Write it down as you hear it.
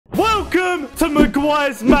Welcome to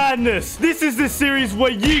Maguire's Madness. This is the series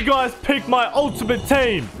where you guys pick my ultimate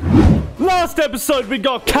team. Last episode, we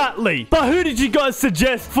got Catley. But who did you guys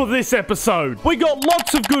suggest for this episode? We got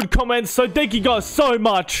lots of good comments, so thank you guys so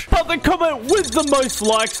much. But the comment with the most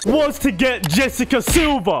likes was to get Jessica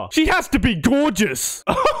Silva. She has to be gorgeous.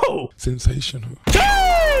 Oh! Sensational.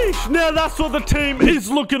 Sheesh! Now that's what the team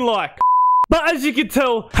is looking like. But as you can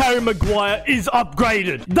tell, Harry Maguire is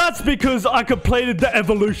upgraded. That's because I completed the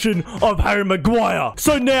evolution of Harry Maguire.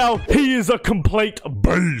 So now he is a complete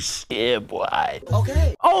beast. Yeah, boy.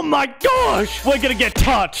 Okay. Oh my gosh! We're gonna get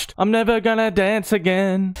touched. I'm never gonna dance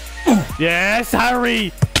again. Yes,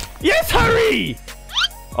 Harry! Yes, Harry!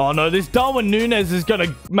 Oh no, this Darwin Núñez is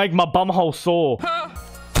gonna make my bumhole sore.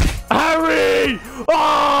 Harry!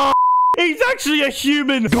 Oh! He's actually a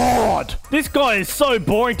human god. This guy is so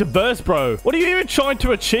boring to verse, bro. What are you even trying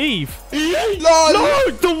to achieve?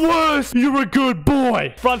 No, the worst. You're a good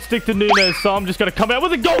boy. Front stick to Núñez, so I'm just going to come out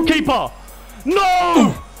with a goalkeeper.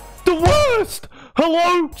 No, the worst.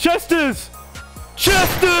 Hello, Chesters.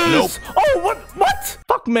 Chesters. Nope. Oh, what?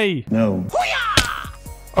 Fuck me. No.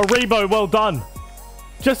 Aribo, well done.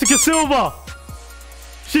 Jessica Silva.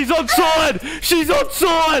 She's onside! She's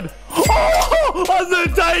onside! Oh! On the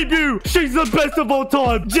debut! She's the best of all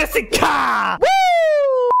time! Jessica!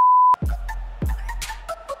 Woo!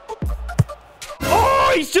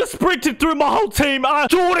 Oh, he's just sprinted through my whole team.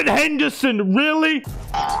 Jordan Henderson, really?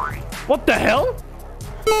 What the hell?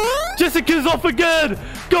 Jessica's off again!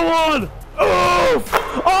 Go on! Oof!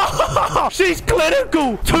 Oh, she's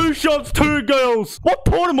clinical! 2 shots, 2 girls! What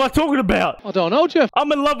porn am I talking about? I don't know, Jeff.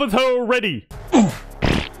 I'm in love with her already.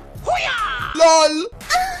 LOL.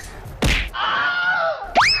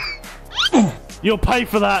 You'll pay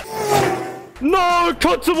for that. No,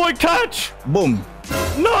 Consovoy catch. Boom.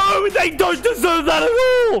 No, they don't deserve that at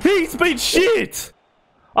all. He's been shit.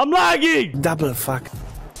 I'm lagging. Double fuck.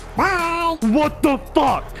 Bye. What the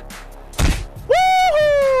fuck?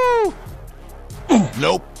 Woohoo!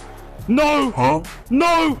 Nope. No. Huh?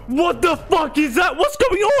 No. What the fuck is that? What's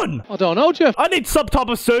going on? I don't know, Jeff. I need some type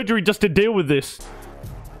of surgery just to deal with this.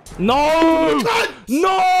 No!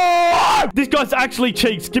 No! This guy's actually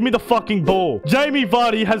cheeks. Give me the fucking ball. Jamie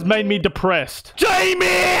Vardy has made me depressed.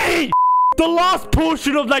 Jamie! The last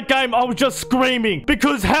portion of that game, I was just screaming.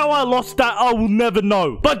 Because how I lost that, I will never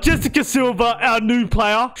know. But Jessica Silva, our new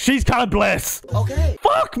player, she's kind of blessed. Okay.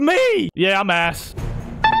 Fuck me! Yeah, I'm ass.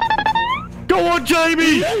 Go on,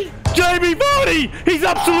 Jamie! Jamie Vardy! He's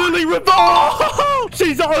absolutely revived!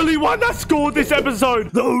 She's the only one that scored this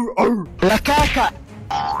episode. La caca.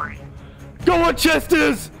 Go on,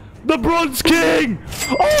 Chesters! The Bronze King!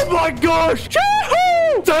 Oh my gosh!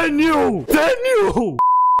 Daniel!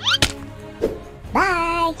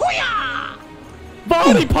 Bye.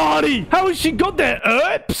 Vardy party! How has she got that?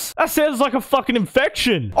 Herbs? That sounds like a fucking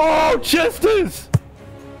infection. Oh, Chesters!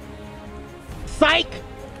 Psych.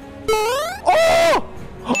 Oh!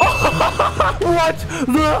 What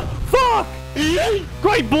the fuck?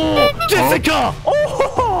 Great ball! Jessica!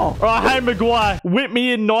 Oh! Alright, hey, Maguire. Whip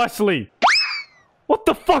me in nicely. What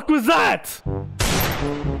the fuck was that?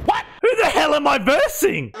 What? Who the hell am I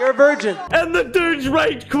versing? You're a virgin. And the dude's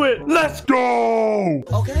rage quit. Let's go!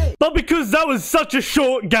 Okay. But because that was such a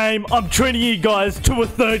short game, I'm treating you guys to a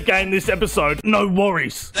 3rd game this episode. No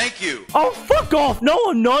worries. Thank you. Oh, fuck off. No,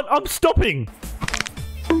 I'm not. I'm stopping.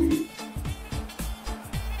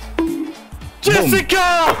 Jessica!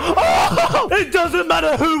 Oh, it doesn't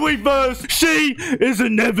matter who we verse. She is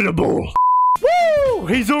inevitable. Woo!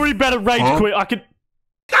 He's already better rage quit. I can...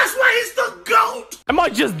 That's why he's the GOAT. Am I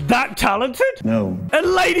just that talented? No.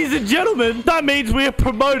 And ladies and gentlemen, that means we are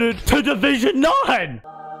promoted to Division 9.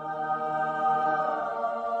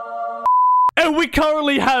 And we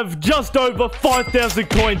currently have just over 5,000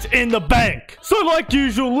 coins in the bank. So like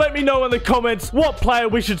usual, let me know in the comments what player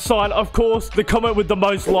we should sign. Of course, the comment with the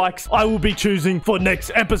most likes I will be choosing for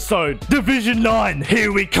next episode. Division 9,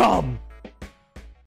 here we come.